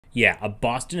Yeah, a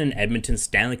Boston and Edmonton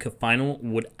Stanley Cup final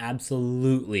would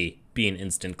absolutely be an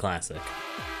instant classic.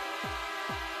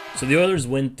 So the Oilers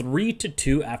win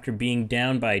 3-2 after being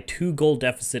down by a 2-goal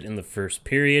deficit in the first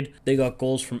period. They got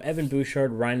goals from Evan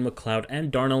Bouchard, Ryan McLeod,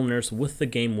 and Darnell Nurse with the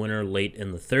game winner late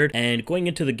in the third. And going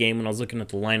into the game, when I was looking at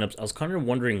the lineups, I was kind of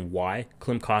wondering why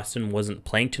Klim Kostin wasn't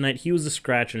playing tonight. He was a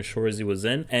scratch and Shoresy was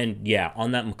in. And yeah,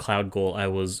 on that McLeod goal, I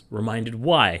was reminded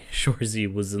why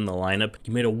Shoresy was in the lineup.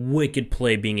 He made a wicked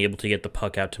play being able to get the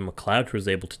puck out to McLeod, who was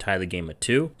able to tie the game at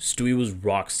 2. Stewie was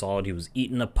rock solid. He was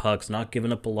eating up pucks, not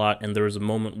giving up a lot, and there was a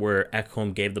moment where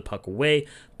Ekholm gave the puck away.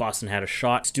 Boston had a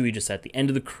shot. Stewie just at the end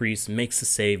of the crease makes the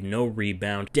save, no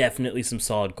rebound. Definitely some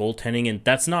solid goaltending, and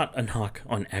that's not a knock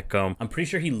on Ekholm. I'm pretty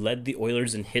sure he led the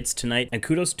Oilers in hits tonight, and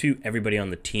kudos to everybody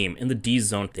on the team. In the D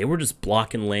zone, they were just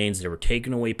blocking lanes. They were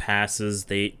taking away passes.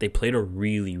 They played a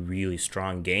really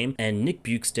strong game, and Nick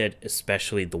Bjugstad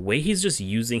especially, the way he's just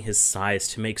using his size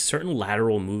to make certain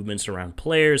lateral movements around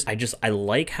players. I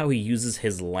like how he uses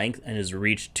his length and his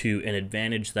reach to an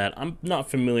advantage that I'm not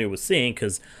familiar with seeing,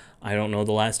 because I don't know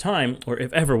the last time, or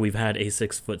if ever, we've had a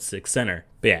 6'6" center.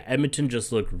 But yeah, Edmonton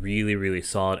just looked really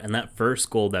solid, and that first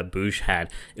goal that Bouch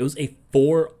had, it was a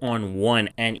 4-on-1,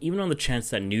 and even on the chance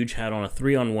that Nuge had on a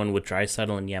 3-on-1 with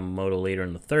Draisaitl and Yamamoto later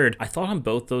in the third, I thought on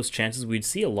both those chances we'd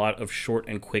see a lot of short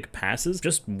and quick passes,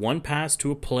 just one pass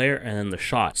to a player and then the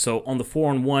shot. So on the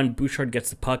 4-on-1, Bouchard gets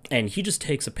the puck, and he just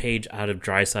takes a page out of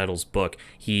Draisaitl's book.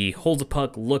 He holds the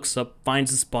puck, looks up,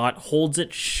 finds a spot, holds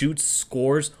it, shoots,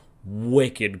 scores.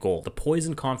 Wicked goal. The poise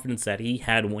and confidence that he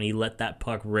had when he let that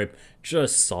puck rip,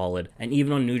 just solid. And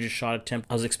even on Nuge's shot attempt,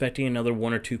 I was expecting another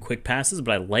 1 or 2 quick passes,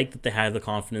 but I like that they had the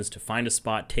confidence to find a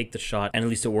spot, take the shot, and at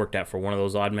least it worked out for one of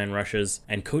those odd man rushes.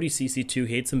 And Cody Ceci too,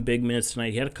 he had some big minutes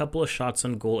tonight. He had a couple of shots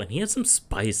on goal, and he had some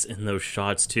spice in those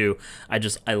shots too.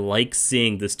 I like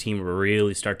seeing this team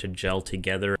really start to gel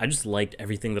together. I just liked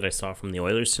everything that I saw from the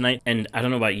Oilers tonight. And I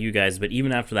don't know about you guys, but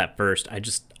even after that first,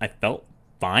 I felt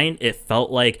fine. It felt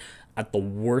like at the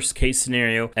worst case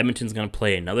scenario, Edmonton's going to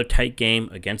play another tight game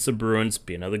against the Bruins,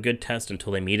 be another good test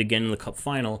until they meet again in the Cup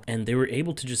final, and they were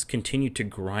able to just continue to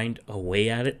grind away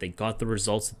at it. They got the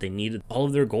results that they needed. All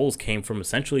of their goals came from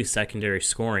essentially secondary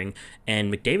scoring,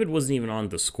 and McDavid wasn't even on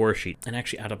the score sheet. And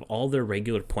actually, out of all their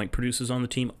regular point producers on the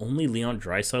team, only Leon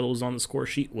Draisaitl was on the score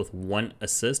sheet with 1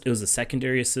 assist. It was a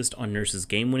secondary assist on Nurse's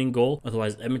game-winning goal.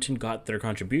 Otherwise, Edmonton got their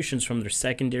contributions from their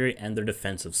secondary and their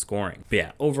defensive scoring. But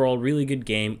yeah, overall, really good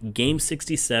game. Game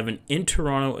 67 in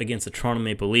Toronto against the Toronto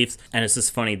Maple Leafs, and it's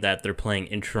just funny that they're playing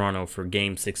in Toronto for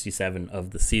game 67 of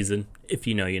the season. If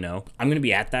you know, you know. I'm going to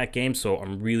be at that game, so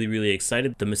I'm really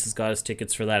excited. The missus got us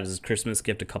tickets for that as a Christmas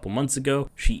gift a couple months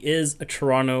ago. She is a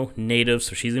Toronto native,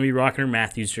 so she's going to be rocking her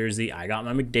Matthews jersey. I got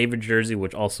my McDavid jersey,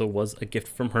 which also was a gift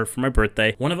from her for my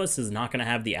birthday. One of us is not going to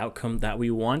have the outcome that we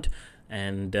want,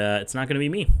 and it's not going to be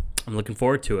me. I'm looking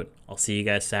forward to it. I'll see you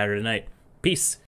guys Saturday night. Peace.